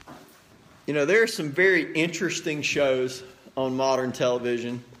You know, there are some very interesting shows on modern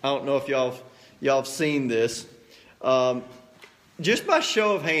television. I don't know if y'all have seen this. Just by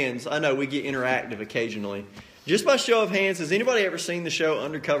show of hands, I know we get interactive occasionally. Just by show of hands, has anybody ever seen the show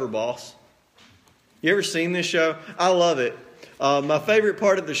Undercover Boss? You ever seen this show? I love it. My favorite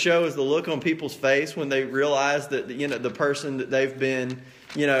part of the show is the look on people's face when they realize that the person that they've been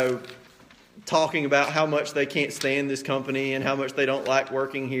talking about how much they can't stand this company and how much they don't like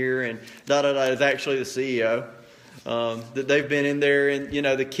working here and is actually the CEO. That they've been in there in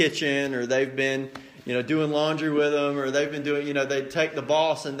the kitchen, or they've been doing laundry with them, or they've been doing they take the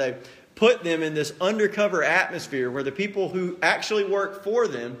boss and they put them in this undercover atmosphere where the people who actually work for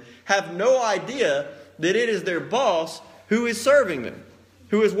them have no idea that it is their boss who is serving them,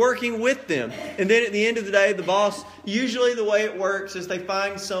 who is working with them. And then at the end of the day, the boss, usually the way it works is they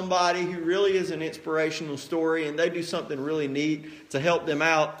find somebody who really is an inspirational story and they do something really neat to help them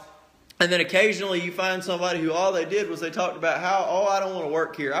out. And then occasionally you find somebody who all they did was they talked about how, I don't want to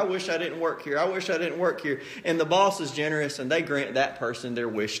work here. I wish I didn't work here. I wish I didn't work here. And the boss is generous and they grant that person their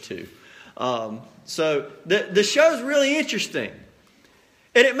wish too. So the show's really interesting.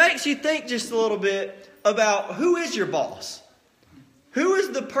 And it makes you think just a little bit about who is your boss? Who is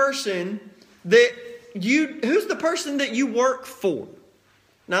the person who's the person that you work for?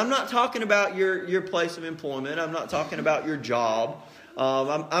 Now, I'm not talking about your place of employment. I'm not talking about your job.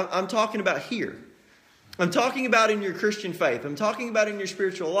 I'm talking about here. I'm talking about in your Christian faith. I'm talking about in your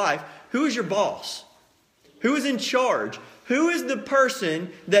spiritual life. Who is your boss? Who is in charge? Who is the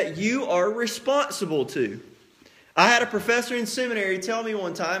person that you are responsible to? I had a professor in seminary tell me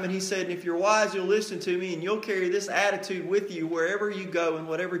one time, and he said, if you're wise, you'll listen to me, and you'll carry this attitude with you wherever you go and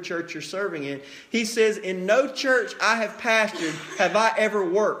whatever church you're serving in. He says, in no church I have pastored have I ever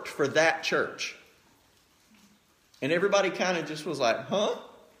worked for that church. And everybody kind of just was like, huh?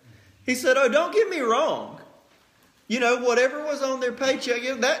 He said, don't get me wrong. Whatever was on their paycheck,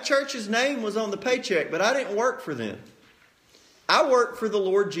 that church's name was on the paycheck, but I didn't work for them. I work for the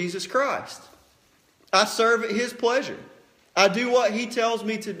Lord Jesus Christ. I serve at His pleasure. I do what He tells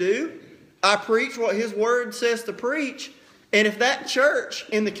me to do. I preach what His Word says to preach. And if that church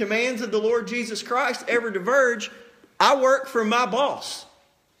in the commands of the Lord Jesus Christ ever diverge, I work for my boss.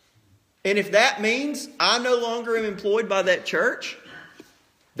 And if that means I no longer am employed by that church,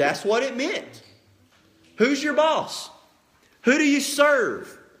 that's what it meant. Who's your boss? Who do you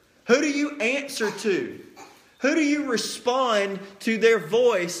serve? Who do you answer to? Who do you respond to their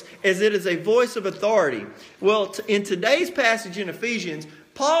voice as it is a voice of authority? Well, in today's passage in Ephesians,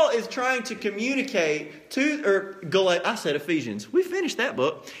 Paul is trying to communicate I said Ephesians. We finished that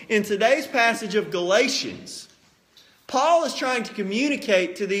book. In today's passage of Galatians, Paul is trying to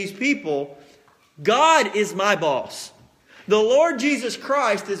communicate to these people, God is my boss. The Lord Jesus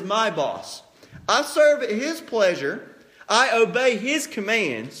Christ is my boss. I serve at His pleasure. I obey His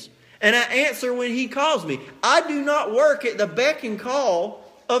commands. And I answer when He calls me. I do not work at the beck and call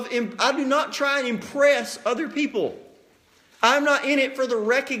I do not try and impress other people. I'm not in it for the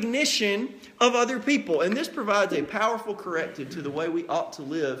recognition of other people. And this provides a powerful corrective to the way we ought to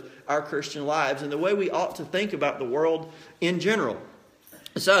live our Christian lives and the way we ought to think about the world in general.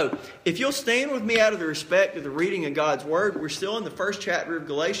 So, if you'll stand with me out of the respect of the reading of God's Word, we're still in the first chapter of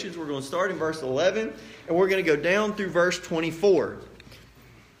Galatians. We're going to start in verse 11 and we're going to go down through verse 24.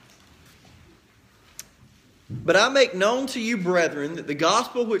 But I make known to you, brethren, that the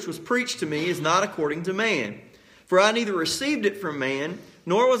gospel which was preached to me is not according to man. For I neither received it from man,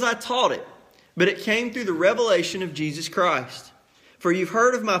 nor was I taught it, but it came through the revelation of Jesus Christ. For you've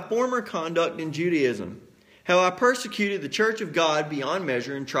heard of my former conduct in Judaism, how I persecuted the church of God beyond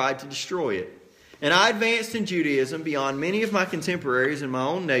measure and tried to destroy it. And I advanced in Judaism beyond many of my contemporaries in my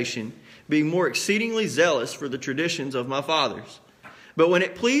own nation, being more exceedingly zealous for the traditions of my fathers. But when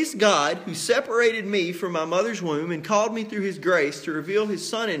it pleased God, who separated me from my mother's womb and called me through His grace to reveal His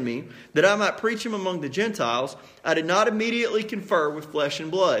Son in me, that I might preach Him among the Gentiles, I did not immediately confer with flesh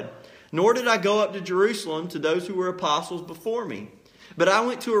and blood, nor did I go up to Jerusalem to those who were apostles before me. But I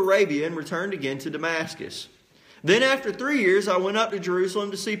went to Arabia and returned again to Damascus. Then after 3 years I went up to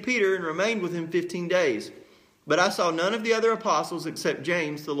Jerusalem to see Peter and remained with him 15 days. But I saw none of the other apostles except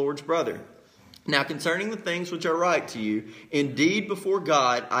James, the Lord's brother. Now concerning the things which I write to you, indeed before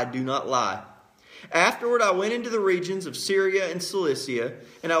God I do not lie. Afterward I went into the regions of Syria and Cilicia,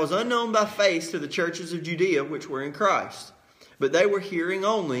 and I was unknown by face to the churches of Judea which were in Christ. But they were hearing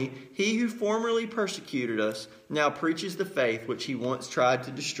only, he who formerly persecuted us now preaches the faith which he once tried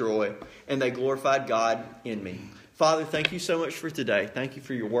to destroy, and they glorified God in me. Father, thank you so much for today. Thank you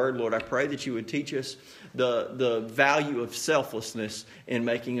for your word, Lord. I pray that you would teach us the value of selflessness in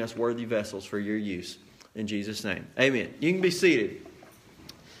making us worthy vessels for your use. In Jesus' name, amen. You can be seated.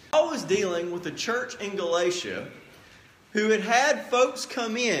 Paul was dealing with a church in Galatia who had folks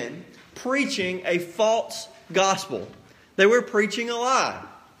come in preaching a false gospel. They were preaching a lie.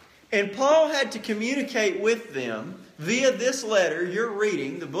 And Paul had to communicate with them via this letter you're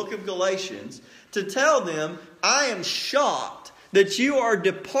reading, the book of Galatians, to tell them, I am shocked that you are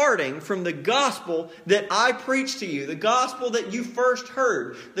departing from the gospel that I preached to you, the gospel that you first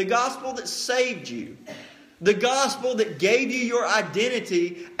heard, the gospel that saved you, the gospel that gave you your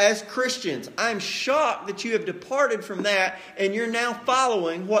identity as Christians. I'm shocked that you have departed from that and you're now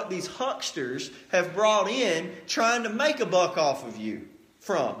following what these hucksters have brought in, trying to make a buck off of you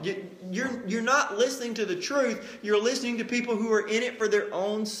from. You're not listening to the truth. You're listening to people who are in it for their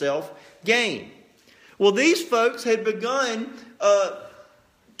own self-gain. Well, these folks had begun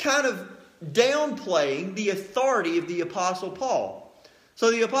kind of downplaying the authority of the Apostle Paul.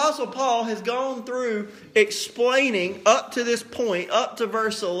 So the Apostle Paul has gone through explaining up to this point, up to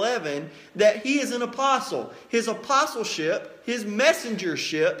verse 11, that he is an apostle. His apostleship, his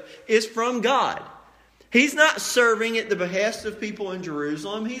messengership is from God. He's not serving at the behest of people in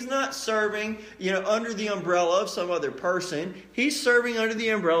Jerusalem. He's not serving, under the umbrella of some other person. He's serving under the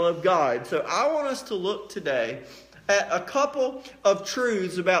umbrella of God. So I want us to look today at a couple of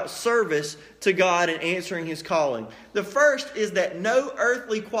truths about service to God and answering His calling. The first is that no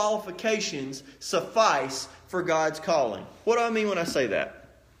earthly qualifications suffice for God's calling. What do I mean when I say that?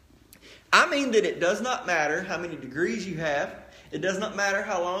 I mean that it does not matter how many degrees you have. It does not matter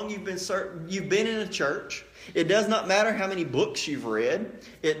how long you've been in a church. It does not matter how many books you've read.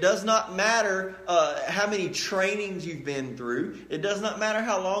 It does not matter how many trainings you've been through. It does not matter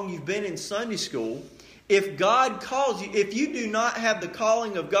how long you've been in Sunday school. If God calls you, if you do not have the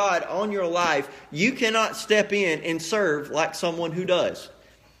calling of God on your life, you cannot step in and serve like someone who does.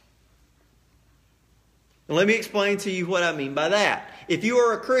 And let me explain to you what I mean by that. If you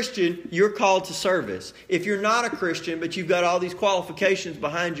are a Christian, you're called to service. If you're not a Christian, but you've got all these qualifications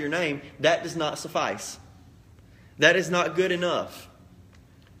behind your name, that does not suffice. That is not good enough.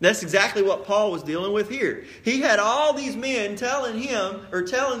 That's exactly what Paul was dealing with here. He had all these men telling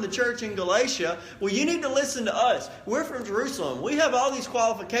the church in Galatia, well, you need to listen to us. We're from Jerusalem. We have all these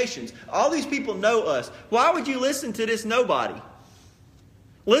qualifications. All these people know us. Why would you listen to this nobody?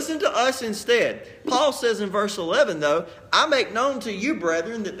 Listen to us instead. Paul says in verse 11, though, I make known to you,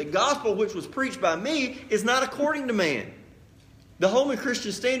 brethren, that the gospel which was preached by me is not according to man. The Holman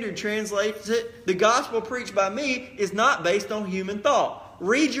Christian Standard translates it, the gospel preached by me is not based on human thought.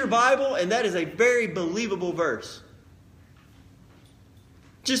 Read your Bible, and that is a very believable verse.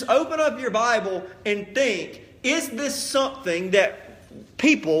 Just open up your Bible and think, is this something that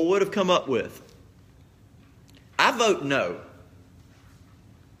people would have come up with? I vote no.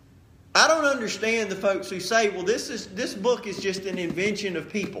 I don't understand the folks who say, well, this book is just an invention of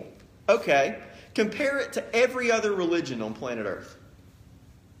people. Okay, compare it to every other religion on planet Earth.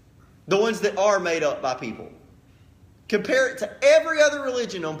 The ones that are made up by people. Compare it to every other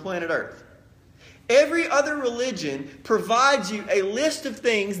religion on planet Earth. Every other religion provides you a list of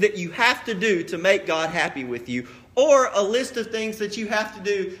things that you have to do to make God happy with you, or a list of things that you have to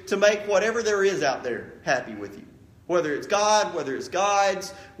do to make whatever there is out there happy with you. Whether it's God, whether it's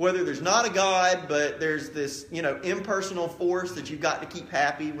gods, whether there's not a God, but there's this, impersonal force that you've got to keep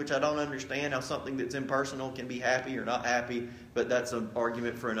happy, which I don't understand how something that's impersonal can be happy or not happy, but that's an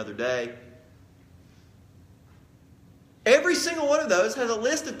argument for another day. Every single one of those has a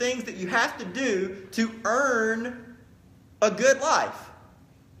list of things that you have to do to earn a good life.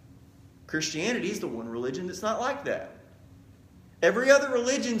 Christianity is the one religion that's not like that. Every other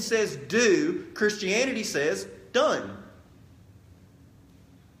religion says do. Christianity says done.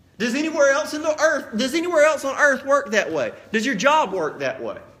 Does anywhere else on earth work that way? Does your job work that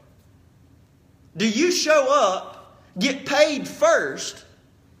way? Do you show up, get paid first,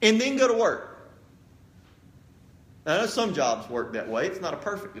 and then go to work? I know some jobs work that way. It's not a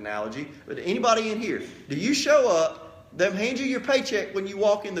perfect analogy. But anybody in here, do you show up, them hand you your paycheck when you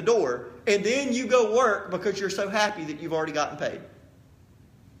walk in the door, and then you go work because you're so happy that you've already gotten paid?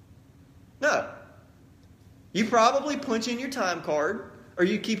 No. You probably punch in your time card, or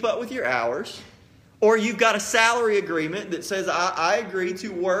you keep up with your hours, or you've got a salary agreement that says, I agree to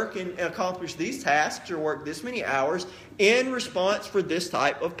work and accomplish these tasks or work this many hours in response for this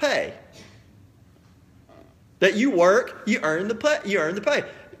type of pay. That you work, you earn the pay.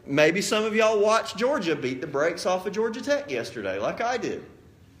 Maybe some of y'all watched Georgia beat the brakes off of Georgia Tech yesterday, like I did.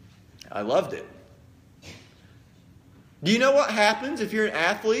 I loved it. Do you know what happens if you're an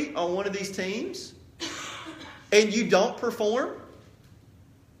athlete on one of these teams? and you don't perform,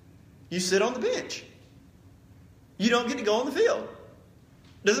 you sit on the bench. You don't get to go on the field.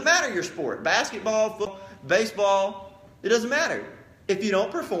 Doesn't matter your sport. Basketball, football, baseball. It doesn't matter. If you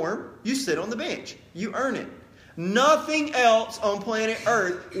don't perform, you sit on the bench. You earn it. Nothing else on planet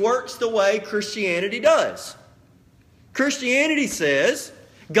Earth works the way Christianity does. Christianity says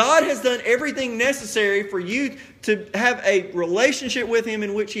God has done everything necessary for you to have a relationship with Him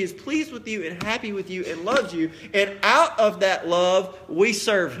in which He is pleased with you and happy with you and loves you. And out of that love, we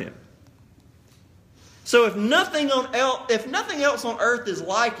serve Him. So if nothing else on earth is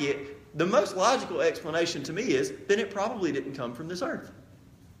like it, the most logical explanation to me is, then it probably didn't come from this earth.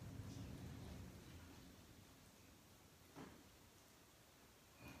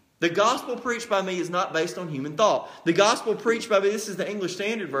 The gospel preached by me is not based on human thought. The gospel preached by me, this is the English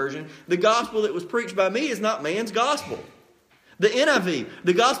Standard Version, the gospel that was preached by me is not man's gospel. The NIV,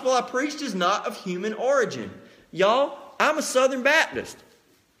 the gospel I preached is not of human origin. Y'all, I'm a Southern Baptist.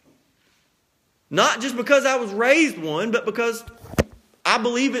 Not just because I was raised one, but because I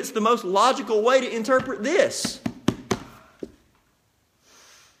believe it's the most logical way to interpret this.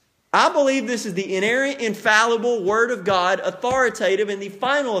 I believe this is the inerrant, infallible Word of God, authoritative and the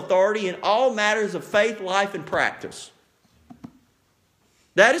final authority in all matters of faith, life, and practice.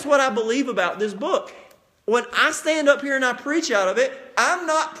 That is what I believe about this book. When I stand up here and I preach out of it, I'm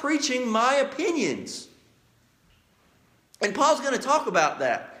not preaching my opinions. And Paul's going to talk about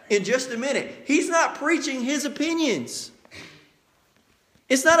that in just a minute. He's not preaching his opinions.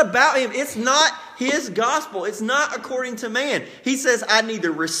 It's not about him. It's not his gospel. It's not according to man. He says, I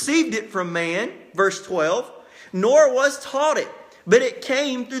neither received it from man, verse 12, nor was taught it, but it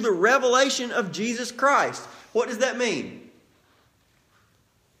came through the revelation of Jesus Christ. What does that mean?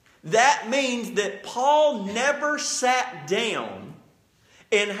 That means that Paul never sat down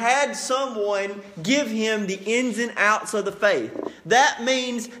and had someone give him the ins and outs of the faith. That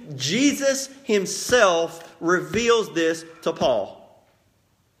means Jesus Himself reveals this to Paul.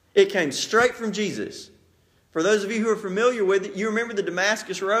 It came straight from Jesus. For those of you who are familiar with it, you remember the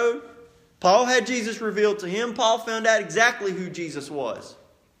Damascus Road? Paul had Jesus revealed to him. Paul found out exactly who Jesus was.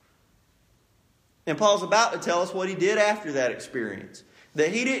 And Paul's about to tell us what he did after that experience.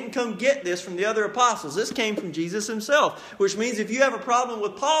 That he didn't come get this from the other apostles. This came from Jesus Himself. Which means if you have a problem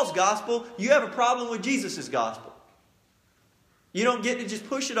with Paul's gospel, you have a problem with Jesus' gospel. You don't get to just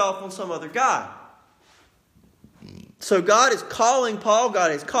push it off on some other guy. So God is calling Paul. God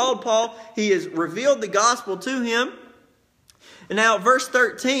has called Paul. He has revealed the gospel to him. And now verse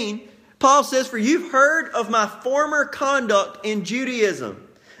 13, Paul says, for you've heard of my former conduct in Judaism.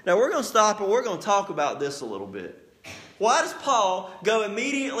 Now we're going to stop and we're going to talk about this a little bit. Why does Paul go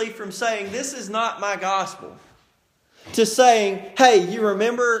immediately from saying, this is not my gospel, to saying, hey, you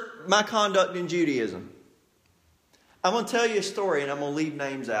remember my conduct in Judaism? I'm going to tell you a story and I'm going to leave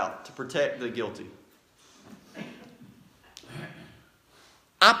names out to protect the guilty.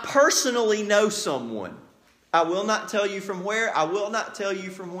 I personally know someone. I will not tell you from where. I will not tell you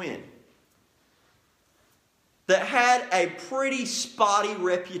from when. That had a pretty spotty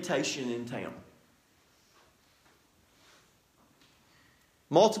reputation in town.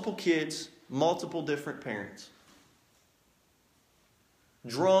 Multiple kids, multiple different parents.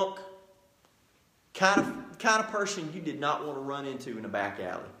 Drunk. Kind of person you did not want to run into in a back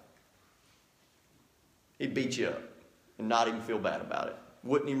alley. He'd beat you up and not even feel bad about it.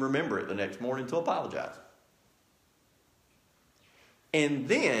 Wouldn't even remember it the next morning to apologize. And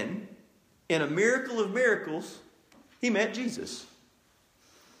then, in a miracle of miracles, he met Jesus.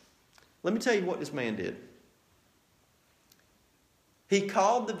 Let me tell you what this man did. He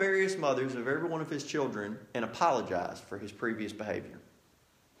called the various mothers of every one of his children and apologized for his previous behavior.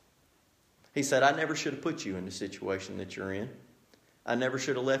 He said, I never should have put you in the situation that you're in. I never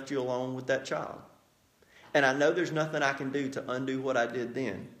should have left you alone with that child. And I know there's nothing I can do to undo what I did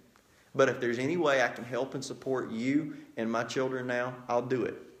then. But if there's any way I can help and support you and my children now, I'll do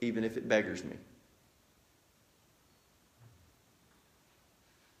it, even if it beggars me.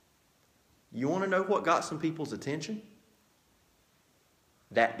 You want to know what got some people's attention?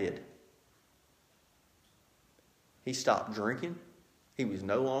 That did. He stopped drinking. He was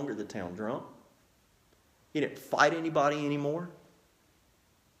no longer the town drunk. He didn't fight anybody anymore.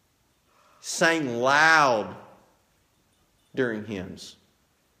 Sang loud during hymns.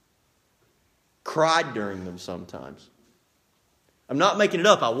 Cried during them sometimes. I'm not making it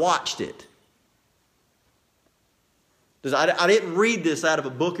up. I watched it. I didn't read this out of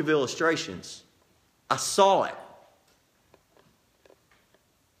a book of illustrations. I saw it.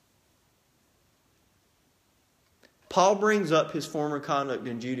 Paul brings up his former conduct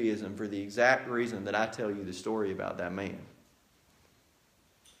in Judaism for the exact reason that I tell you the story about that man.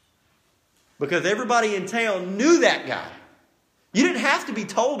 Because everybody in town knew that guy. You didn't have to be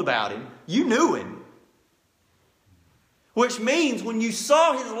told about him. You knew him. Which means when you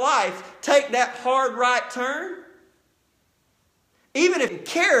saw his life take that hard right turn, even if you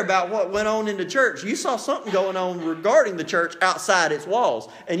care about what went on in the church, you saw something going on regarding the church outside its walls.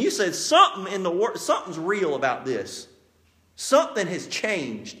 And you said something's real about this. Something has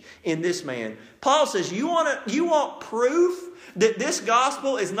changed in this man. Paul says, you want proof that this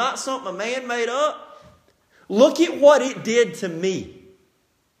gospel is not something a man made up? Look at what it did to me.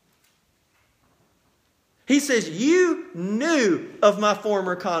 He says, you knew of my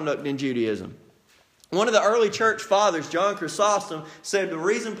former conduct in Judaism. One of the early church fathers, John Chrysostom, said the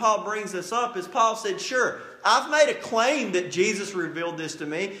reason Paul brings this up is Paul said, sure, I've made a claim that Jesus revealed this to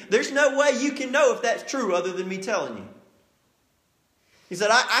me. There's no way you can know if that's true other than me telling you. He said,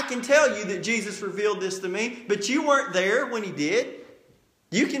 I can tell you that Jesus revealed this to me, but you weren't there when he did.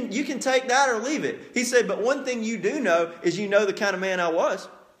 You can take that or leave it. He said, but one thing you do know is you know the kind of man I was.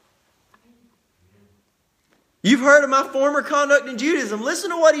 You've heard of my former conduct in Judaism. Listen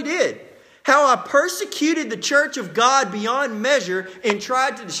to what he did. How I persecuted the church of God beyond measure and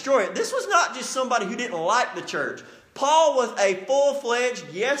tried to destroy it. This was not just somebody who didn't like the church. Paul was a full-fledged,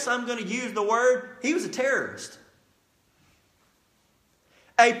 yes, I'm going to use the word, he was a terrorist.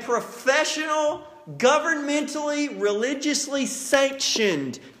 A professional, governmentally, religiously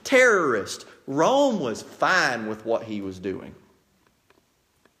sanctioned terrorist. Rome was fine with what he was doing.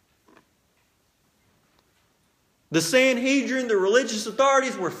 The Sanhedrin, the religious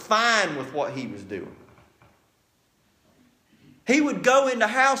authorities, were fine with what he was doing. He would go into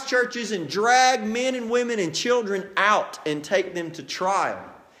house churches and drag men and women and children out and take them to trial.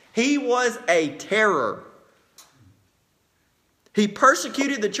 He was a terror. He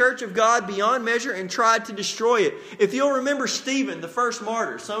persecuted the church of God beyond measure and tried to destroy it. If you'll remember Stephen, the first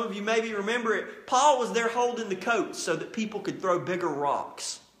martyr, some of you maybe remember it, Paul was there holding the coats so that people could throw bigger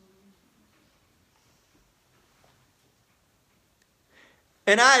rocks.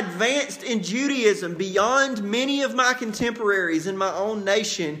 And I advanced in Judaism beyond many of my contemporaries in my own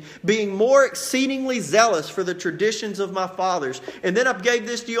nation, being more exceedingly zealous for the traditions of my fathers. And then I gave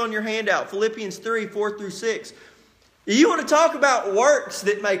this to you on your handout, Philippians 3, 4 through 6. You want to talk about works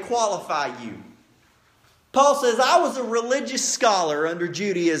that may qualify you. Paul says, I was a religious scholar under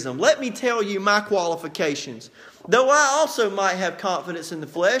Judaism. Let me tell you my qualifications. Though I also might have confidence in the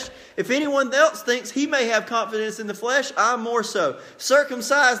flesh, if anyone else thinks he may have confidence in the flesh, I more so.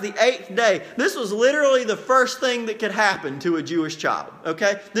 Circumcised the 8th day. This was literally the first thing that could happen to a Jewish child.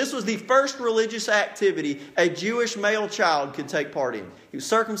 Okay? This was the first religious activity a Jewish male child could take part in. He was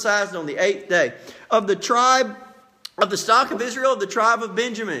circumcised on the 8th day. Of the tribe, of the stock of Israel, of the tribe of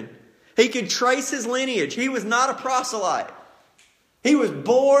Benjamin. He could trace his lineage. He was not a proselyte. He was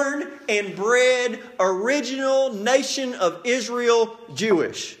born and bred, original nation of Israel,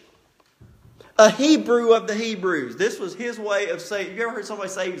 Jewish. A Hebrew of the Hebrews. This was his way of saying, have you ever heard somebody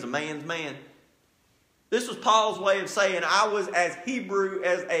say he was a man's man? This was Paul's way of saying, I was as Hebrew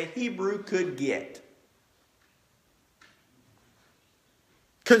as a Hebrew could get.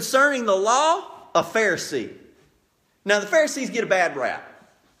 Concerning the law, a Pharisee. Now the Pharisees get a bad rap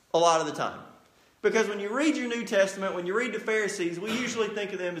a lot of the time. Because when you read your New Testament, when you read the Pharisees, we usually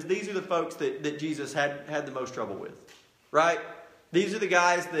think of them as these are the folks that Jesus had the most trouble with. Right? These are the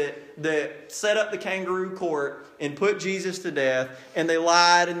guys that set up the kangaroo court and put Jesus to death. And they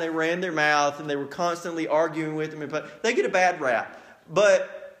lied and they ran their mouth and they were constantly arguing with him. But they get a bad rap.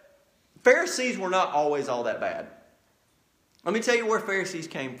 But Pharisees were not always all that bad. Let me tell you where Pharisees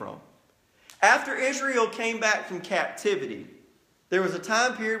came from. After Israel came back from captivity, there was a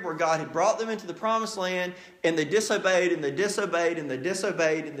time period where God had brought them into the promised land and they disobeyed and they disobeyed and they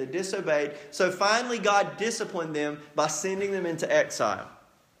disobeyed and they disobeyed. So finally God disciplined them by sending them into exile.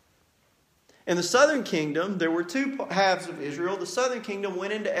 In the southern kingdom, there were two halves of Israel. The southern kingdom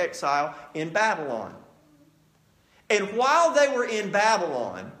went into exile in Babylon. And while they were in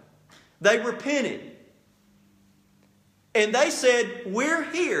Babylon, they repented. And they said, we're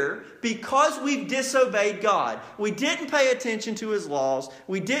here because we've disobeyed God. We didn't pay attention to His laws.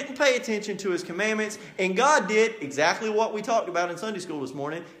 We didn't pay attention to His commandments. And God did exactly what we talked about in Sunday school this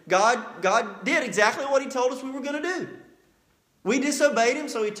morning. God did exactly what He told us we were going to do. We disobeyed Him,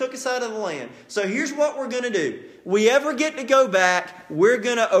 so He took us out of the land. So here's what we're going to do. We ever get to go back, we're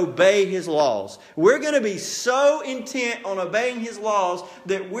going to obey His laws. We're going to be so intent on obeying His laws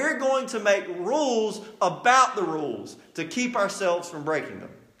that we're going to make rules about the rules to keep ourselves from breaking them.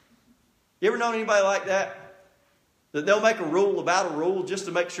 You ever known anybody like that? That they'll make a rule about a rule just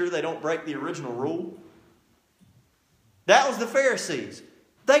to make sure they don't break the original rule. That was the Pharisees.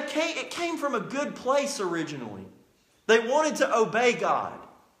 It came from a good place originally. They wanted to obey God.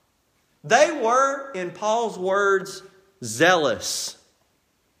 They were, in Paul's words, zealous.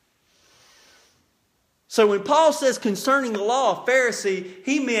 So when Paul says concerning the law of Pharisee,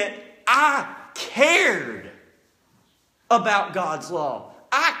 he meant I cared about God's law.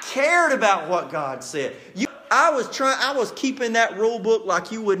 I cared about what God said. I was keeping that rule book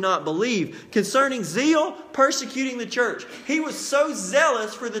like you would not believe. Concerning zeal, persecuting the church. He was so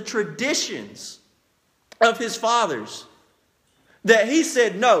zealous for the traditions of his fathers that he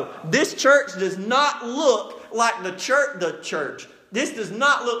said, no, this church does not look like the church. This does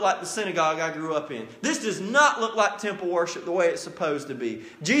not look like the synagogue I grew up in. This does not look like temple worship the way it's supposed to be.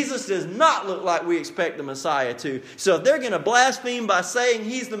 Jesus does not look like we expect the Messiah to. So if they're going to blaspheme by saying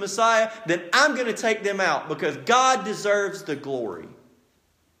He's the Messiah, then I'm going to take them out because God deserves the glory.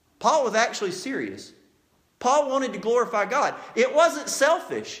 Paul was actually serious. Paul wanted to glorify God. It wasn't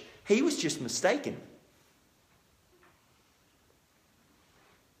selfish. He was just mistaken.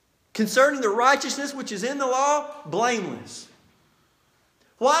 Concerning the righteousness which is in the law, blameless.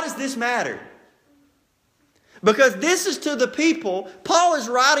 Why does this matter? Because this is to the people. Paul is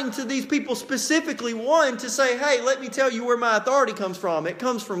writing to these people specifically, one, to say, hey, let me tell you where my authority comes from. It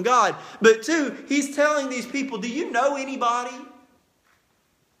comes from God. But two, he's telling these people, do you know anybody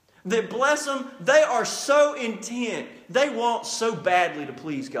that, bless them, they are so intent. They want so badly to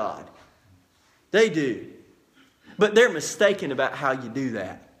please God. They do. But they're mistaken about how you do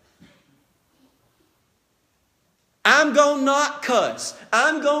that. I'm going to not cuss.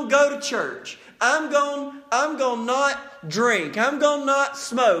 I'm going to go to church. I'm going to not drink. I'm going to not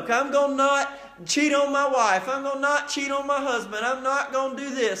smoke. I'm going to not cheat on my wife. I'm going to not cheat on my husband. I'm not going to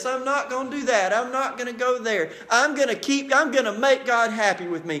do this. I'm not going to do that. I'm not going to go there. I'm going to make God happy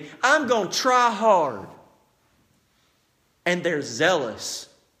with me. I'm going to try hard. And they're zealous.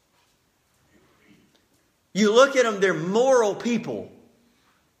 You look at them, they're moral people.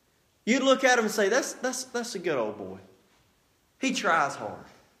 You'd look at him and say, that's a good old boy. He tries hard.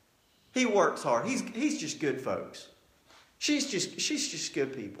 He works hard. He's just good folks. She's just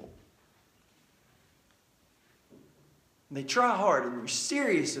good people. And they try hard and they're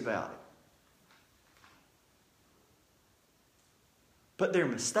serious about it. But they're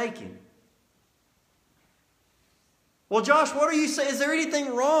mistaken. Well, Josh, what are you saying? Is there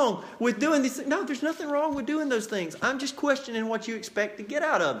anything wrong with doing these things? No, there's nothing wrong with doing those things. I'm just questioning what you expect to get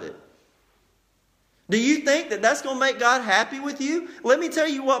out of it. Do you think that that's going to make God happy with you? Let me tell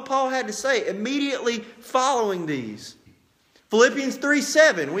you what Paul had to say immediately following these. Philippians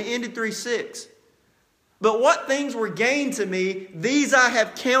 3:7. We ended 3:6. But what things were gained to me, these I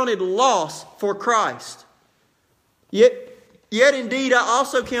have counted loss for Christ. Yet indeed I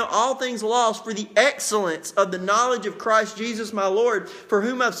also count all things lost for the excellence of the knowledge of Christ Jesus my Lord, for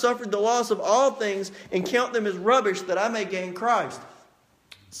whom I've suffered the loss of all things, and count them as rubbish that I may gain Christ.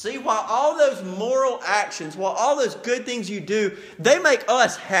 See, while all those moral actions, while all those good things you do, they make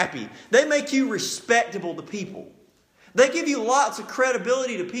us happy. They make you respectable to people. They give you lots of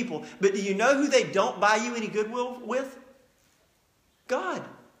credibility to people. But do you know who they don't buy you any goodwill with? God.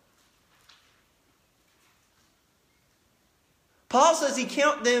 Paul says he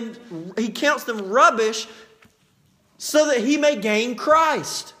counts them rubbish so that he may gain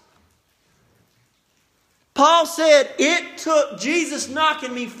Christ. Paul said, it took Jesus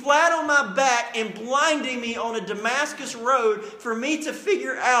knocking me flat on my back and blinding me on a Damascus road for me to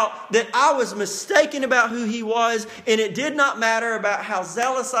figure out that I was mistaken about who He was, and it did not matter about how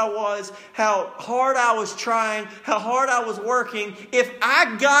zealous I was, how hard I was trying, how hard I was working. If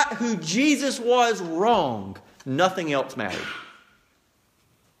I got who Jesus was wrong, nothing else mattered.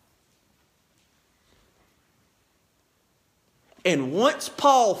 And once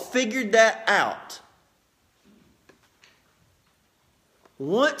Paul figured that out,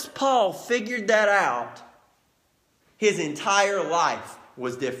 his entire life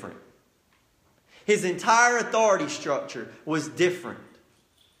was different. His entire authority structure was different.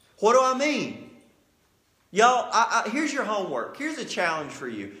 What do I mean? Y'all, here's your homework. Here's a challenge for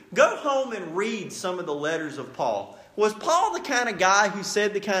you. Go home and read some of the letters of Paul. Was Paul the kind of guy who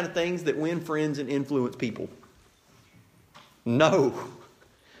said the kind of things that win friends and influence people? No,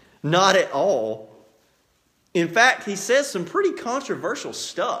 not at all. In fact, he says some pretty controversial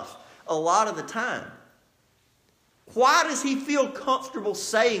stuff a lot of the time. Why does he feel comfortable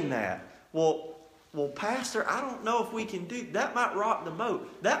saying that? Well, well, Pastor, I don't know if we can do that. Might rock the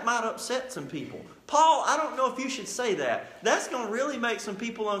boat. That might upset some people. Paul, I don't know if you should say that. That's going to really make some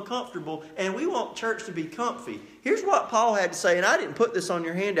people uncomfortable, and we want church to be comfy. Here's what Paul had to say, and I didn't put this on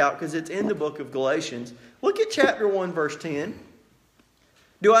your handout because it's in the book of Galatians. Look at chapter 1, verse 10.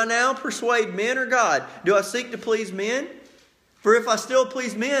 Do I now persuade men or God? Do I seek to please men? For if I still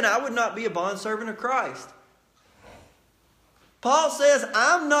please men, I would not be a bondservant of Christ. Paul says,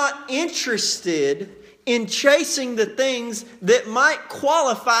 I'm not interested in chasing the things that might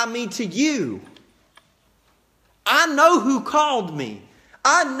qualify me to you. I know who called me.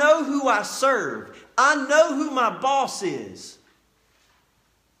 I know who I serve. I know who my boss is.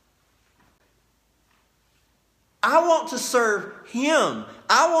 I want to serve Him.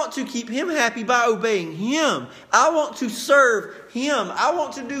 I want to keep Him happy by obeying Him. I want to serve Him. I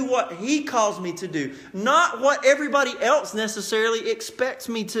want to do what He calls me to do, not what everybody else necessarily expects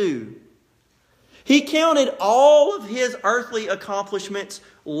me to. He counted all of His earthly accomplishments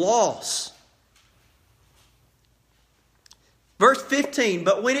loss. Verse 15,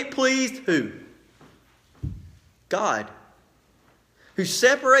 but when it pleased who? God, who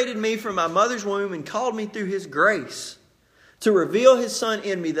separated me from my mother's womb and called me through His grace to reveal His Son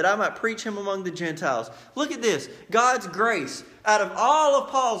in me that I might preach Him among the Gentiles. Look at this. God's grace. Out of all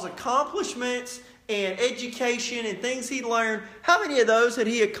of Paul's accomplishments and education and things he learned, how many of those had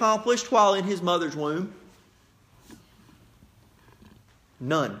he accomplished while in his mother's womb?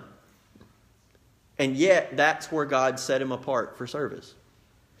 None. And yet, that's where God set him apart for service.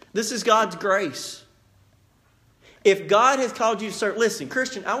 This is God's grace. If God has called you to serve, listen,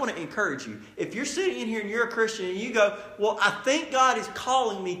 Christian, I want to encourage you. If you're sitting in here and you're a Christian and you go, well, I think God is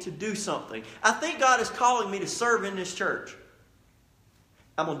calling me to do something. I think God is calling me to serve in this church.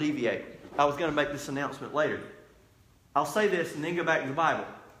 I'm going to deviate. I was going to make this announcement later. I'll say this and then go back to the Bible.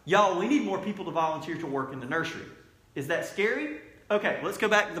 Y'all, we need more people to volunteer to work in the nursery. Is that scary? Okay, let's go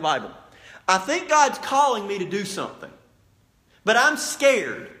back to the Bible. I think God's calling me to do something, but I'm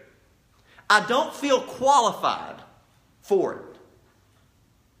scared. I don't feel qualified for it.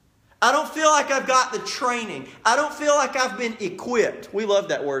 I don't feel like I've got the training. I don't feel like I've been equipped. We love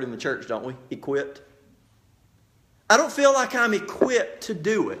that word in the church, don't we? Equipped. I don't feel like I'm equipped to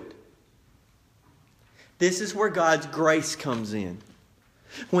do it. This is where God's grace comes in.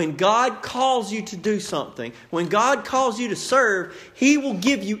 When God calls you to do something, when God calls you to serve, He will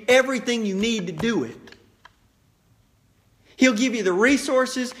give you everything you need to do it. He'll give you the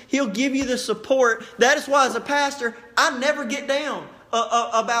resources. He'll give you the support. That is why as a pastor, I never get down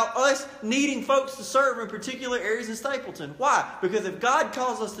about us needing folks to serve in particular areas in Stapleton. Why? Because if God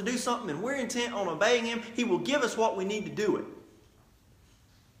calls us to do something and we're intent on obeying Him, He will give us what we need to do it.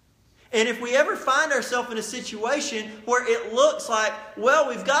 And if we ever find ourselves in a situation where it looks like, well,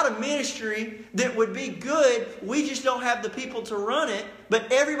 we've got a ministry that would be good, we just don't have the people to run it,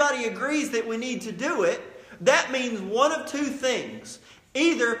 but everybody agrees that we need to do it, that means one of two things.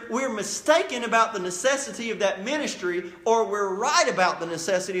 Either we're mistaken about the necessity of that ministry, or we're right about the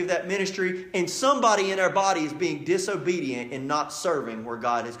necessity of that ministry, and somebody in our body is being disobedient and not serving where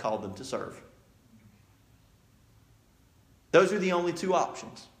God has called them to serve. Those are the only two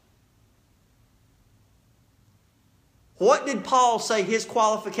options. What did Paul say his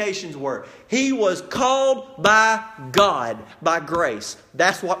qualifications were? He was called by God, by grace.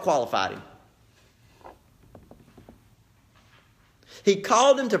 That's what qualified him. He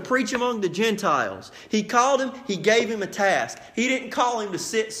called him to preach among the Gentiles. He called him, He gave him a task. He didn't call him to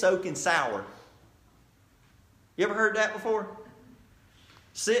sit, soak, and sour. You ever heard that before?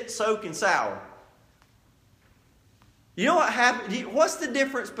 Sit, soak, and sour. You know what happened? What's the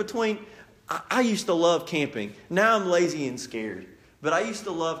difference between... I used to love camping. Now I'm lazy and scared. But I used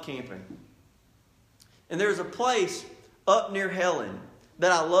to love camping. And there's a place up near Helen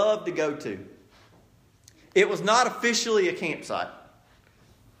that I love to go to. It was not officially a campsite.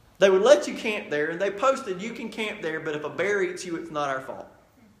 They would let you camp there, and they posted you can camp there, but if a bear eats you, it's not our fault.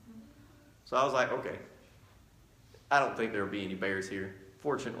 So I was like, okay. I don't think there will be any bears here.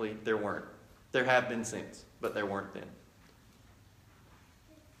 Fortunately, there weren't. There have been since, but there weren't then.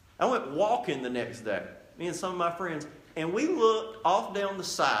 I went walking the next day, me and some of my friends, and we looked off down the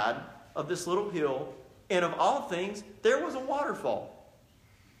side of this little hill, and of all things, there was a waterfall.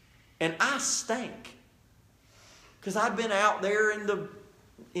 And I stank. Because I'd been out there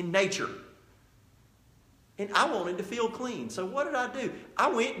in nature. And I wanted to feel clean. So what did I do? I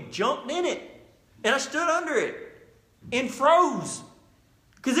went and jumped in it. And I stood under it and froze.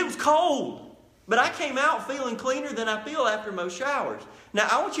 Because it was cold. But I came out feeling cleaner than I feel after most showers. Now,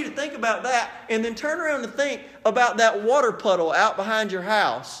 I want you to think about that and then turn around and think about that water puddle out behind your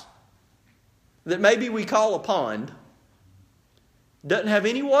house that maybe we call a pond, doesn't have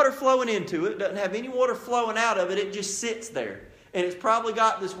any water flowing into it, doesn't have any water flowing out of it, it just sits there. And it's probably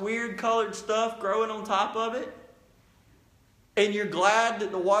got this weird colored stuff growing on top of it. And you're glad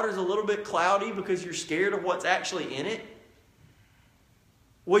that the water's a little bit cloudy because you're scared of what's actually in it.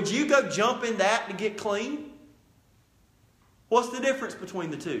 Would you go jump in that to get clean? What's the difference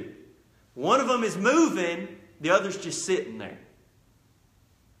between the two? One of them is moving, the other's just sitting there.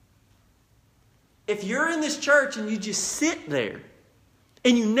 If you're in this church and you just sit there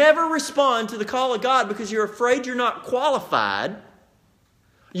and you never respond to the call of God because you're afraid you're not qualified,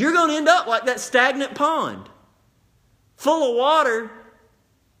 you're going to end up like that stagnant pond, full of water,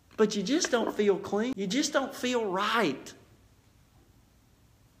 but you just don't feel clean. You just don't feel right.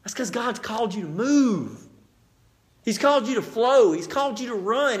 That's because God's called you to move. He's called you to flow. He's called you to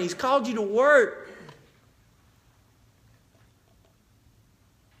run. He's called you to work.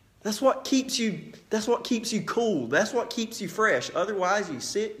 That's what keeps you cool. That's what keeps you fresh. Otherwise, you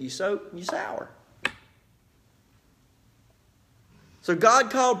sit, you soak, you sour. So God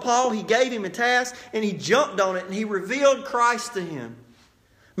called Paul, He gave him a task, and he jumped on it, and He revealed Christ to him.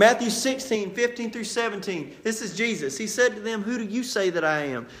 Matthew 16, 15 through 17. This is Jesus. He said to them, "Who do you say that I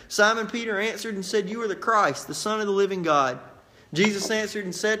am?" Simon Peter answered and said, "You are the Christ, the Son of the living God." Jesus answered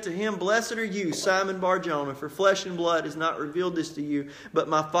and said to him, "Blessed are you, Simon Bar-Jonah, for flesh and blood has not revealed this to you, but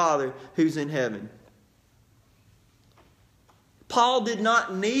my Father who's in heaven." Paul did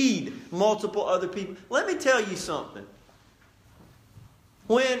not need multiple other people. Let me tell you something.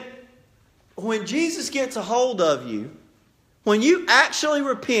 When Jesus gets a hold of you, when you actually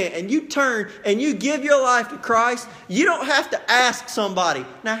repent and you turn and you give your life to Christ, you don't have to ask somebody,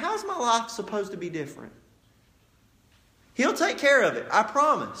 "Now, how's my life supposed to be different?" He'll take care of it, I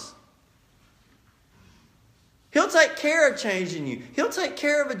promise. He'll take care of changing you. He'll take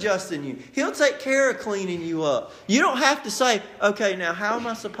care of adjusting you. He'll take care of cleaning you up. You don't have to say, "Okay, now how am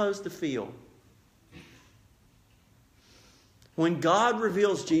I supposed to feel?" When God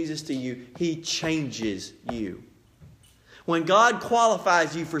reveals Jesus to you, He changes you. When God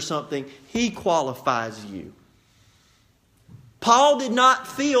qualifies you for something, He qualifies you. Paul did not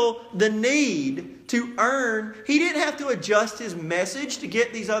feel the need to earn. He didn't have to adjust his message to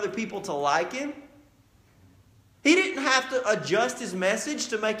get these other people to like him. He didn't have to adjust his message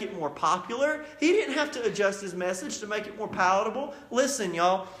to make it more popular. He didn't have to adjust his message to make it more palatable. Listen,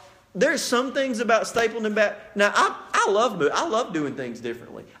 y'all. There's some things about Stapleton Baptist. Now, I love doing things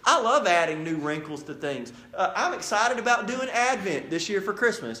differently. I love adding new wrinkles to things. I'm excited about doing Advent this year for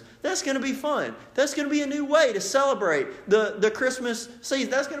Christmas. That's going to be fun. That's going to be a new way to celebrate the Christmas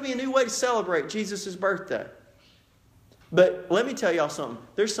season. That's going to be a new way to celebrate Jesus' birthday. But let me tell y'all something.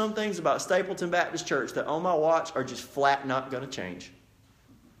 There's some things about Stapleton Baptist Church that on my watch are just flat not going to change.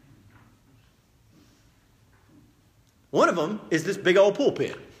 One of them is this big old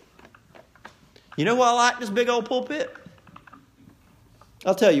pulpit. You know why I like this big old pulpit?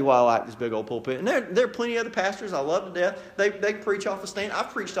 I'll tell you why I like this big old pulpit. And there are plenty of other pastors I love to death. They preach off a stand. I've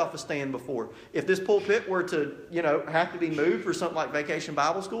preached off a stand before. If this pulpit were to, have to be moved for something like Vacation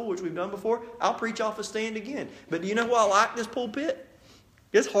Bible School, which we've done before, I'll preach off a stand again. But do you know why I like this pulpit?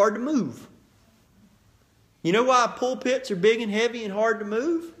 It's hard to move. You know why pulpits are big and heavy and hard to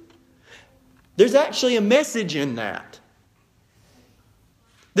move? There's actually a message in that.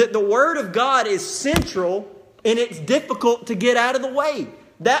 That the Word of God is central and it's difficult to get out of the way.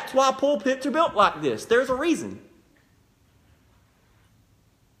 That's why pulpits are built like this. There's a reason.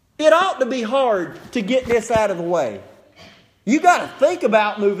 It ought to be hard to get this out of the way. You got to think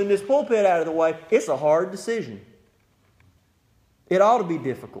about moving this pulpit out of the way. It's a hard decision. It ought to be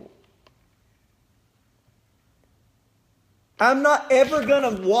difficult. I'm not ever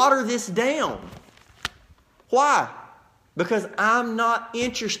going to water this down. Why? Because I'm not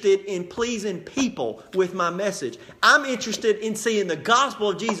interested in pleasing people with my message. I'm interested in seeing the gospel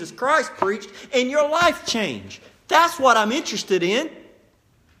of Jesus Christ preached and your life change. That's what I'm interested in.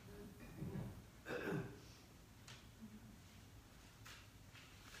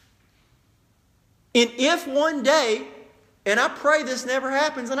 And if one day, and I pray this never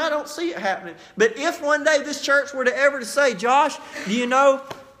happens and I don't see it happening, but if one day this church were to ever to say, "Josh, do you know,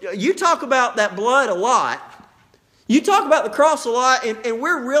 you talk about that blood a lot. You talk about the cross a lot, and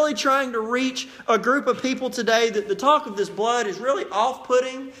we're really trying to reach a group of people today that the talk of this blood is really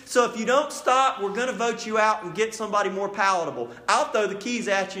off-putting. So if you don't stop, we're going to vote you out and get somebody more palatable. I'll throw the keys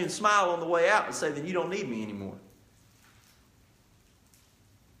at you and smile on the way out and say, then you don't need me anymore."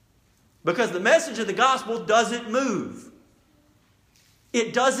 Because the message of the gospel doesn't move.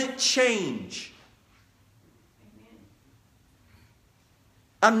 It doesn't change.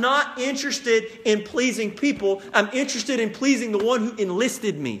 I'm not interested in pleasing people. I'm interested in pleasing the one who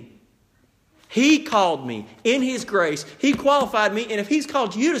enlisted me. He called me in His grace. He qualified me. And if He's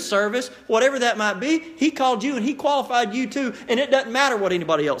called you to service, whatever that might be, He called you and He qualified you too. And it doesn't matter what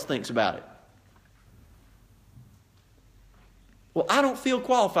anybody else thinks about it. Well, I don't feel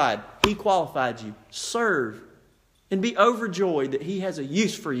qualified. He qualified you. Serve and be overjoyed that He has a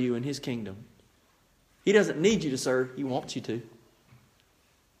use for you in His kingdom. He doesn't need you to serve. He wants you to.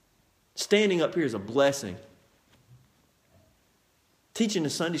 Standing up here is a blessing. Teaching a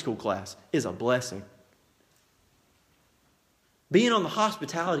Sunday school class is a blessing. Being on the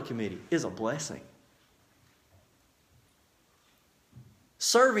hospitality committee is a blessing.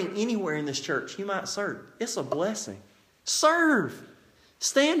 Serving anywhere in this church you might serve, it's a blessing. Serve.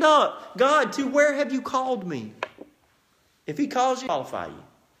 Stand up. God, to where have you called me? If He calls you, qualify you.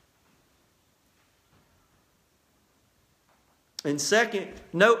 And second,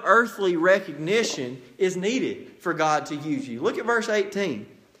 no earthly recognition is needed for God to use you. Look at verse 18.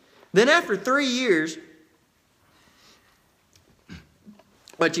 Then after 3 years,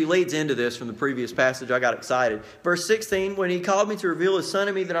 but He leads into this from the previous passage. I got excited. Verse 16, when He called me to reveal His Son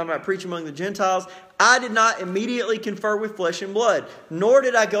to me that I might preach among the Gentiles, I did not immediately confer with flesh and blood, nor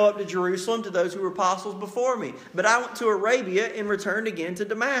did I go up to Jerusalem to those who were apostles before me. But I went to Arabia and returned again to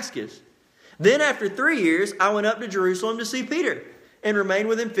Damascus. Then after 3 years, I went up to Jerusalem to see Peter and remained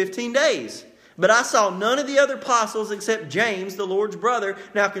with him 15 days. But I saw none of the other apostles except James, the Lord's brother.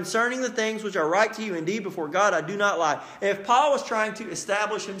 Now concerning the things which I write to you, indeed before God, I do not lie. If Paul was trying to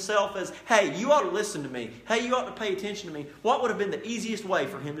establish himself as, hey, you ought to listen to me. Hey, you ought to pay attention to me. What would have been the easiest way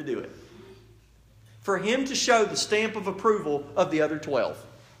for him to do it? For him to show the stamp of approval of the other 12.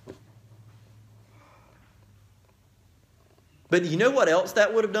 But you know what else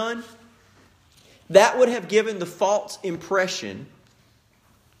that would have done? That would have given the false impression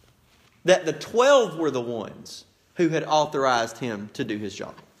that the 12 were the ones who had authorized him to do his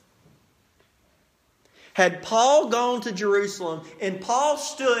job. Had Paul gone to Jerusalem and Paul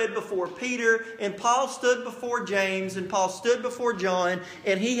stood before Peter and Paul stood before James and Paul stood before John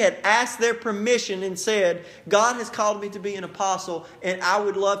and he had asked their permission and said, God has called me to be an apostle and I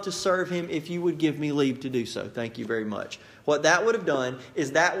would love to serve Him if you would give me leave to do so. Thank you very much. What that would have done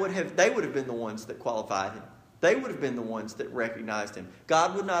is they would have been the ones that qualified him. They would have been the ones that recognized him.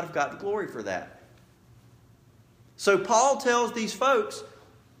 God would not have got the glory for that. So Paul tells these folks,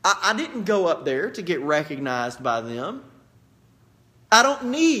 I didn't go up there to get recognized by them. I don't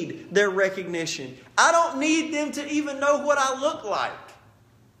need their recognition. I don't need them to even know what I look like.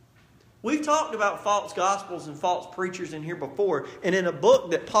 We've talked about false gospels and false preachers in here before. And in a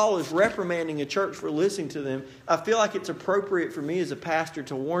book that Paul is reprimanding a church for listening to them, I feel like it's appropriate for me as a pastor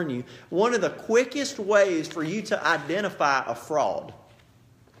to warn you. One of the quickest ways for you to identify a fraud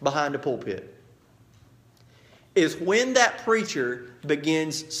behind a pulpit is when that preacher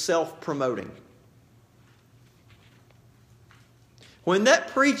begins self-promoting. When that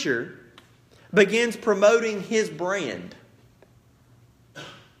preacher begins promoting his brand,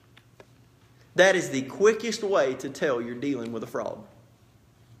 that is the quickest way to tell you're dealing with a fraud.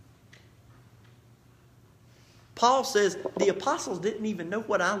 Paul says, the apostles didn't even know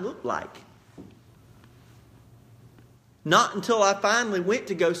what I looked like. Not until I finally went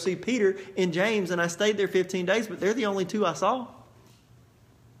to go see Peter and James, and I stayed there 15 days, but they're the only two I saw.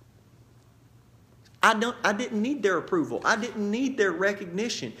 I didn't need their approval. I didn't need their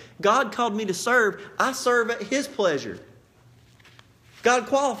recognition. God called me to serve. I serve at His pleasure. God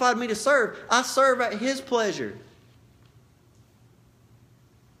qualified me to serve. I serve at His pleasure.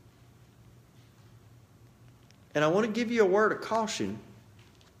 And I want to give you a word of caution.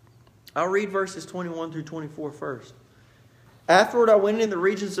 I'll read verses 21 through 24 first. Afterward, I went in the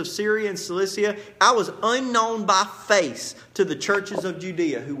regions of Syria and Cilicia. I was unknown by face to the churches of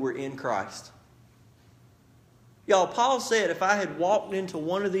Judea who were in Christ. Y'all, Paul said if I had walked into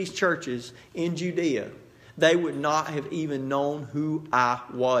one of these churches in Judea, they would not have even known who I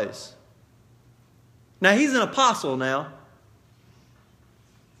was. Now, he's an apostle now.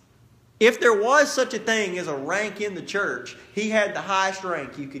 If there was such a thing as a rank in the church, he had the highest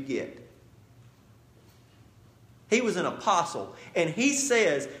rank you could get. He was an apostle. And he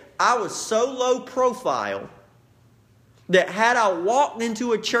says, I was so low profile that had I walked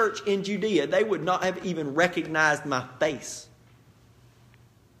into a church in Judea, they would not have even recognized my face.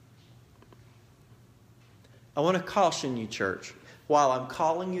 I want to caution you, church, while I'm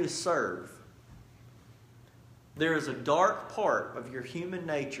calling you to serve, there is a dark part of your human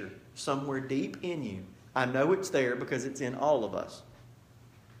nature somewhere deep in you. I know it's there because it's in all of us.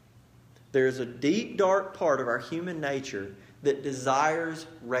 There is a deep, dark part of our human nature that desires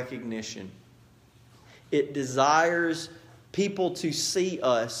recognition. It desires people to see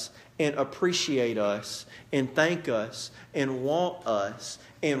us and appreciate us and thank us and want us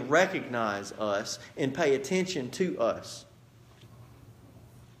and recognize us and pay attention to us.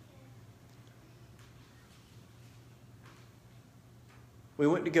 We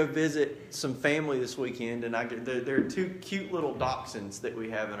went to go visit some family this weekend, and there are two cute little dachshunds that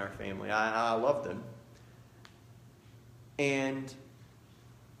we have in our family. I love them. And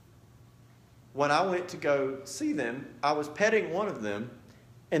when I went to go see them, I was petting one of them,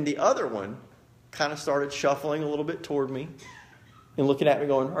 and the other one kind of started shuffling a little bit toward me and looking at me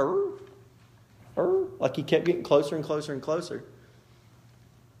going, "Arr, arr," like he kept getting closer and closer and closer.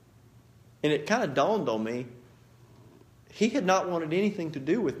 And it kind of dawned on me, he had not wanted anything to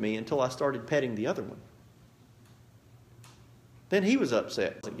do with me until I started petting the other one. Then he was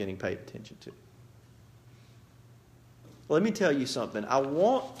upset, wasn't getting paid attention to. Let me tell you something. I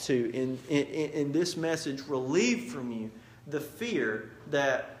want to, in this message, relieve from you the fear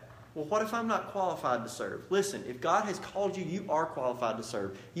that, well, what if I'm not qualified to serve? Listen, if God has called you, you are qualified to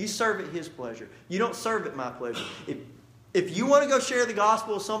serve. You serve at His pleasure. You don't serve at my pleasure. If you want to go share the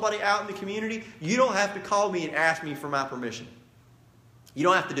gospel with somebody out in the community, you don't have to call me and ask me for my permission. You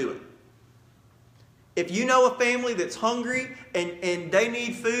don't have to do it. If you know a family that's hungry and they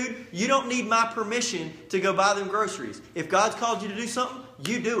need food, you don't need my permission to go buy them groceries. If God's called you to do something,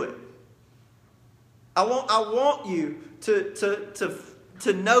 you do it. I want you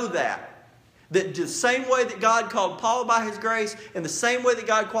to know that the same way that God called Paul by His grace and the same way that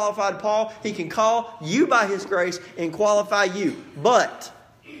God qualified Paul, He can call you by His grace and qualify you. But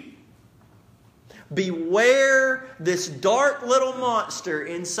beware this dark little monster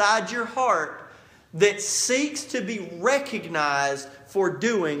inside your heart that seeks to be recognized for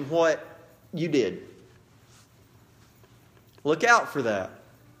doing what you did. Look out for that.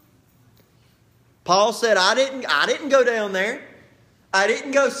 Paul said, I didn't go down there. I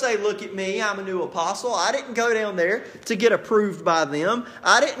didn't go say, look at me, I'm a new apostle. I didn't go down there to get approved by them.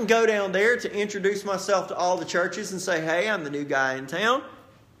 I didn't go down there to introduce myself to all the churches and say, hey, I'm the new guy in town.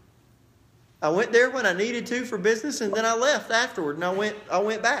 I went there when I needed to for business, and then I left afterward, and I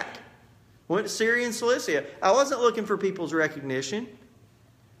went back. Went to Syria and Cilicia. I wasn't looking for people's recognition.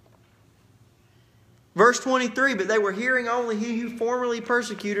 Verse 23, but they were hearing only he who formerly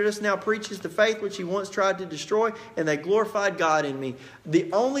persecuted us now preaches the faith which he once tried to destroy, and they glorified God in me.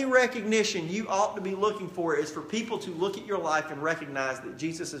 The only recognition you ought to be looking for is for people to look at your life and recognize that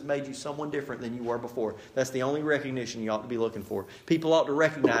Jesus has made you someone different than you were before. That's the only recognition you ought to be looking for. People ought to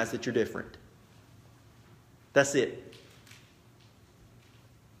recognize that you're different. That's it.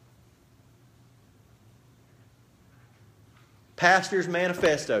 Pastor's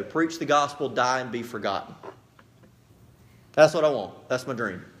manifesto: preach the gospel, die, and be forgotten. That's what I want. That's my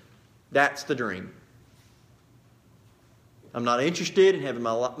dream. That's the dream. I'm not interested in having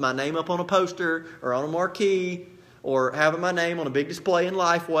my name up on a poster or on a marquee or having my name on a big display in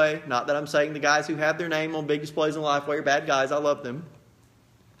Lifeway. Not that I'm saying the guys who have their name on big displays in Lifeway are bad guys. I love them.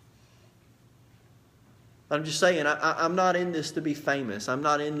 I'm just saying, I'm not in this to be famous. I'm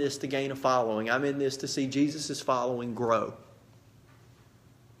not in this to gain a following. I'm in this to see Jesus' following grow.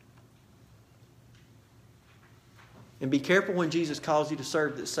 And be careful when Jesus calls you to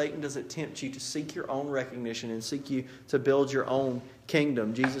serve that Satan doesn't tempt you to seek your own recognition and seek you to build your own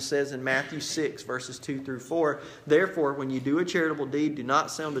kingdom. Jesus says in Matthew 6, verses 2 through 4, therefore, when you do a charitable deed, do not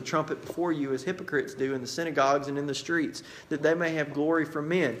sound the trumpet before you as hypocrites do in the synagogues and in the streets, that they may have glory from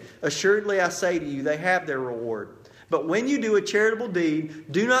men. Assuredly, I say to you, they have their reward. But when you do a charitable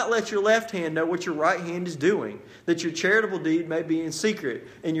deed, do not let your left hand know what your right hand is doing, that your charitable deed may be in secret,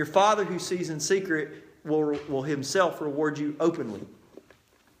 and your Father who sees in secret will Himself reward you openly.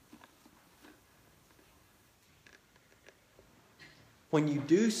 When you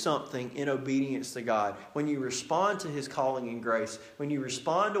do something in obedience to God, when you respond to His calling and grace, when you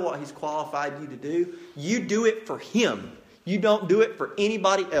respond to what He's qualified you to do, you do it for Him. You don't do it for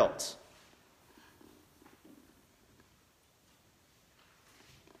anybody else.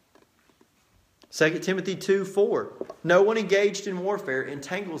 2 Timothy 2:4. No one engaged in warfare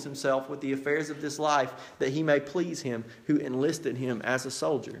entangles himself with the affairs of this life, that he may please him who enlisted him as a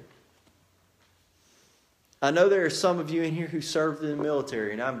soldier. I know there are some of you in here who served in the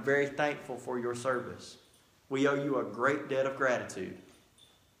military, and I'm very thankful for your service. We owe you a great debt of gratitude.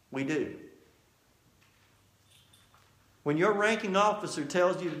 We do. When your ranking officer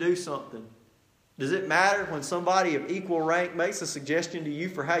tells you to do something, does it matter when somebody of equal rank makes a suggestion to you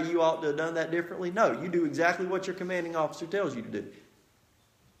for how you ought to have done that differently? No, you do exactly what your commanding officer tells you to do.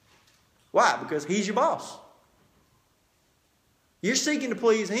 Why? Because he's your boss. You're seeking to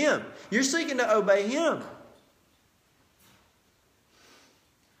please Him. You're seeking to obey Him.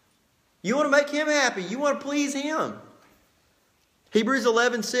 You want to make Him happy. You want to please Him. Hebrews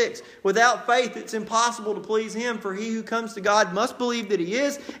 11:6. Without faith, it's impossible to please Him, for he who comes to God must believe that He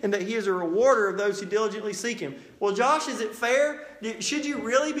is, and that He is a rewarder of those who diligently seek Him. Well, Josh, is it fair? Should you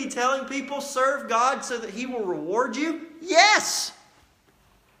really be telling people, serve God so that He will reward you? Yes!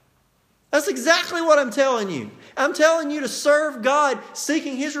 That's exactly what I'm telling you. I'm telling you to serve God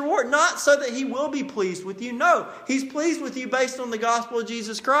seeking His reward, not so that He will be pleased with you. No, He's pleased with you based on the gospel of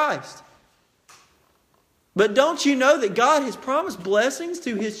Jesus Christ. But don't you know that God has promised blessings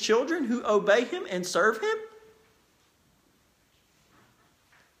to His children who obey Him and serve Him?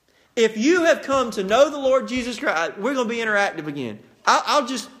 If you have come to know the Lord Jesus Christ, we're going to be interactive again. I'll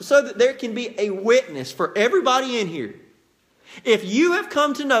just, so that there can be a witness for everybody in here. If you have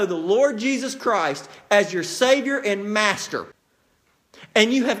come to know the Lord Jesus Christ as your Savior and Master,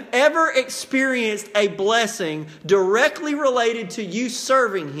 and you have ever experienced a blessing directly related to you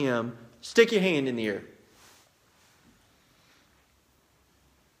serving Him, stick your hand in the air.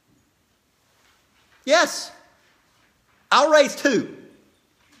 Yes. I'll raise 2.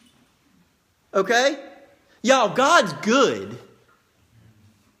 Okay? Y'all, God's good.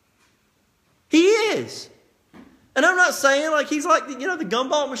 He is. And I'm not saying like He's like, the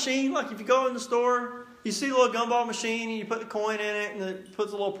gumball machine. Like if you go in the store, you see a little gumball machine and you put the coin in it and it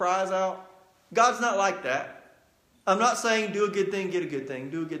puts a little prize out. God's not like that. I'm not saying do a good thing, get a good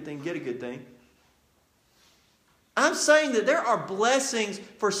thing. Do a good thing, get a good thing. I'm saying that there are blessings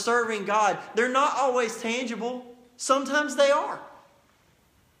for serving God. They're not always tangible. Sometimes they are.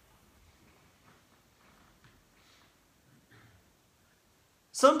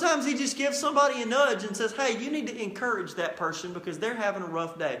 Sometimes He just gives somebody a nudge and says, hey, you need to encourage that person because they're having a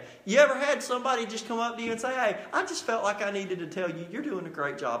rough day. You ever had somebody just come up to you and say, hey, I just felt like I needed to tell you, you're doing a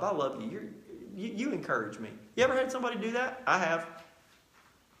great job. I love you. You encourage me. You ever had somebody do that? I have.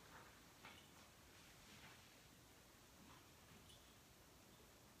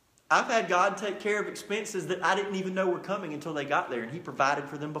 I've had God take care of expenses that I didn't even know were coming until they got there, and He provided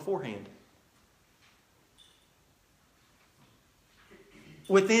for them beforehand.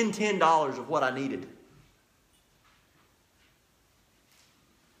 Within $10 of what I needed.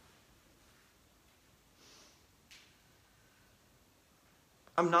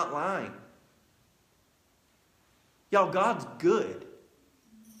 I'm not lying. Y'all, God's good.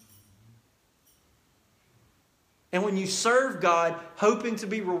 And when you serve God, hoping to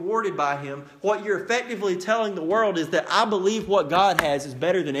be rewarded by Him, what you're effectively telling the world is that I believe what God has is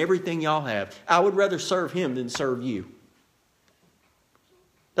better than everything y'all have. I would rather serve Him than serve you.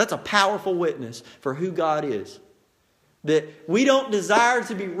 That's a powerful witness for who God is. That we don't desire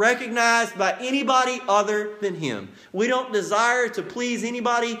to be recognized by anybody other than Him. We don't desire to please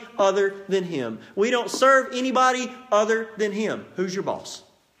anybody other than Him. We don't serve anybody other than Him. Who's your boss?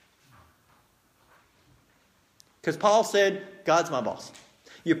 Because Paul said, God's my boss.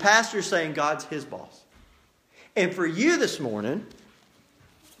 Your pastor's saying God's his boss. And for you this morning,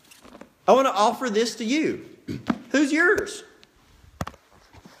 I want to offer this to you. Who's yours?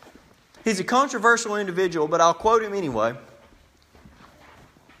 He's a controversial individual, but I'll quote him anyway.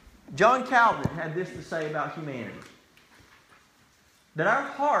 John Calvin had this to say about humanity. That our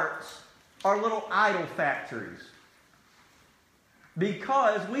hearts are little idol factories.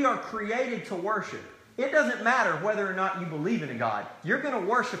 Because we are created to worship. It doesn't matter whether or not you believe in a God. You're going to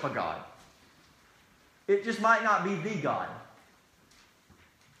worship a God. It just might not be the God.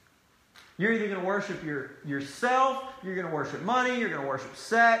 You're either going to worship yourself, you're going to worship money, you're going to worship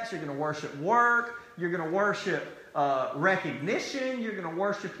sex, you're going to worship work, you're going to worship recognition, you're going to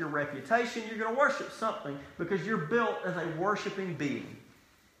worship your reputation, you're going to worship something because you're built as a worshiping being.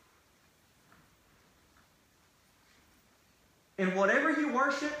 And whatever you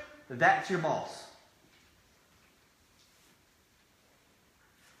worship, that's your boss.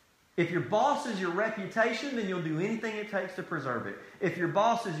 If your boss is your reputation, then you'll do anything it takes to preserve it. If your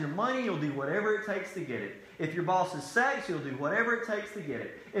boss is your money, you'll do whatever it takes to get it. If your boss is sex, you'll do whatever it takes to get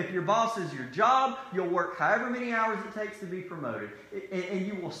it. If your boss is your job, you'll work however many hours it takes to be promoted. And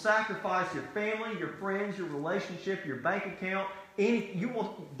you will sacrifice your family, your friends, your relationship, your bank account.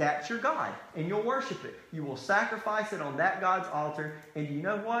 That's your God, and you'll worship it. You will sacrifice it on that God's altar. And you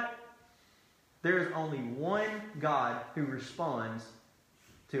know what? There is only one God who responds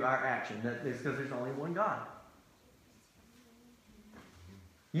to our action. That is because there's only one God.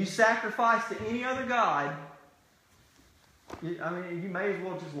 You sacrifice to any other God, you may as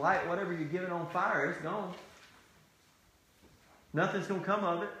well just light whatever you're giving on fire. It's gone. Nothing's going to come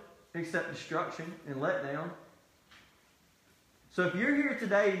of it except destruction and letdown. So if you're here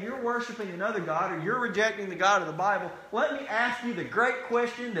today and you're worshiping another God or you're rejecting the God of the Bible, let me ask you the great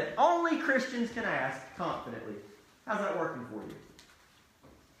question that only Christians can ask confidently. How's that working for you?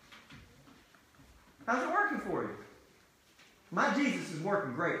 How's it working for you? My Jesus is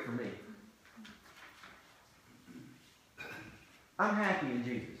working great for me. I'm happy in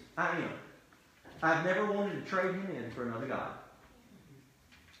Jesus. I am. I've never wanted to trade him in for another God.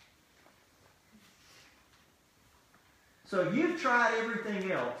 So if you've tried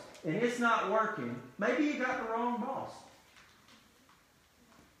everything else and it's not working, maybe you got the wrong boss.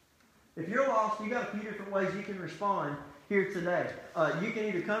 If you're lost, you got a few different ways you can respond here today. You can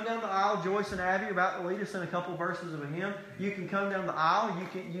either come down the aisle. Joyce and Abby are about to lead us in a couple verses of a hymn. You can come down the aisle.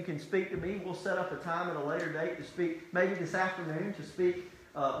 You can speak to me. We'll set up a time at a later date to speak, maybe this afternoon, to speak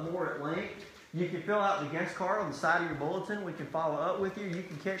more at length. You can fill out the guest card on the side of your bulletin. We can follow up with you. You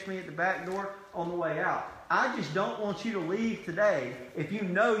can catch me at the back door on the way out. I just don't want you to leave today if you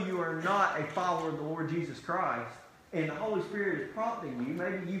know you are not a follower of the Lord Jesus Christ and the Holy Spirit is prompting you.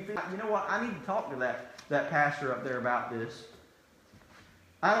 Maybe you feel, you know what, I need to talk to that pastor up there about this.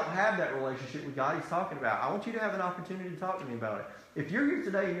 I don't have that relationship with God he's talking about. I want you to have an opportunity to talk to me about it. If you're here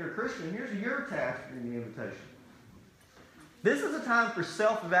today and you're a Christian, here's your task in the invitation. This is a time for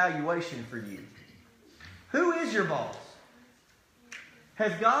self-evaluation for you. Who is your boss?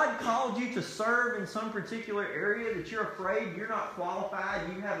 Has God called you to serve in some particular area that you're afraid you're not qualified,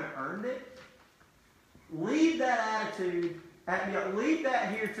 you haven't earned it? Leave that attitude, leave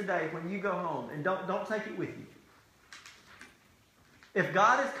that here today when you go home, and don't take it with you. If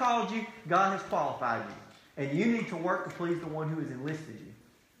God has called you, God has qualified you, and you need to work to please the one who has enlisted you.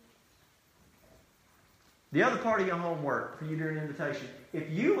 The other part of your homework for you during the invitation, if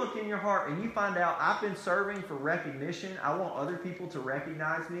you look in your heart and you find out, I've been serving for recognition, I want other people to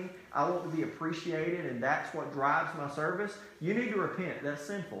recognize me, I want to be appreciated, and that's what drives my service, you need to repent. That's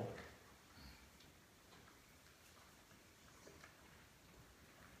sinful.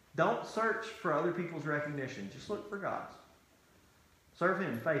 Don't search for other people's recognition. Just look for God's. Serve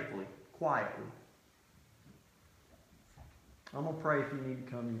Him faithfully, quietly. I'm going to pray. If you need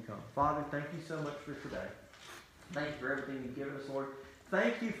to come, you come. Father, thank you so much for today. Thank you for everything you've given us, Lord.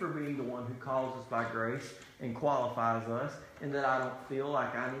 Thank you for being the one who calls us by grace and qualifies us, and that I don't feel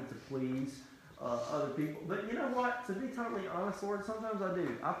like I need to please other people. But you know what? To be totally honest, Lord, sometimes I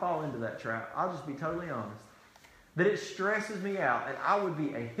do. I fall into that trap. I'll just be totally honest. That it stresses me out, and I would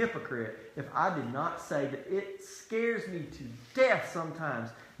be a hypocrite if I did not say that it scares me to death sometimes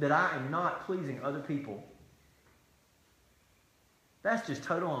that I am not pleasing other people. That's just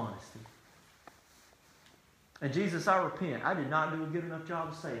total honesty. And Jesus, I repent. I did not do a good enough job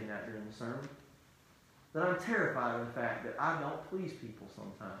of saying that during the sermon. That I'm terrified of the fact that I don't please people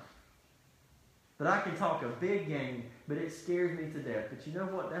sometimes. That I can talk a big game, but it scares me to death. But you know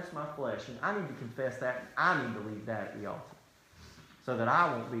what? That's my flesh, and I need to confess that, and I need to leave that at the altar so that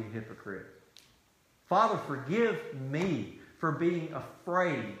I won't be a hypocrite. Father, forgive me for being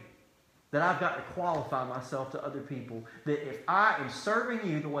afraid that I've got to qualify myself to other people. That if I am serving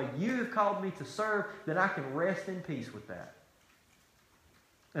you the way you have called me to serve, that I can rest in peace with that.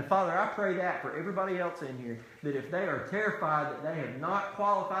 And Father, I pray that for everybody else in here, that if they are terrified that they have not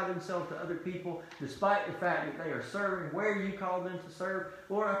qualified themselves to other people, despite the fact that they are serving where you called them to serve,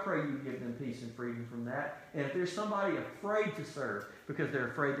 Lord, I pray you give them peace and freedom from that. And if there's somebody afraid to serve because they're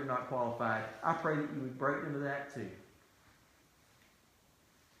afraid they're not qualified, I pray that you would break them of that too.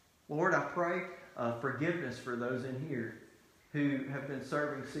 Lord, I pray forgiveness for those in here who have been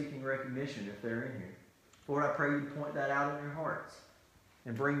serving, seeking recognition if they're in here. Lord, I pray you point that out in their hearts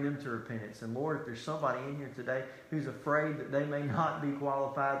and bring them to repentance. And Lord, if there's somebody in here today who's afraid that they may not be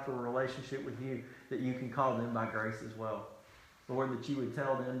qualified for a relationship with you, that you can call them by grace as well. Lord, that you would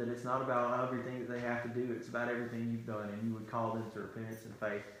tell them that it's not about everything that they have to do, it's about everything you've done, and you would call them to repentance and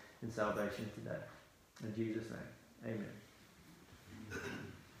faith and salvation today. In Jesus' name, amen.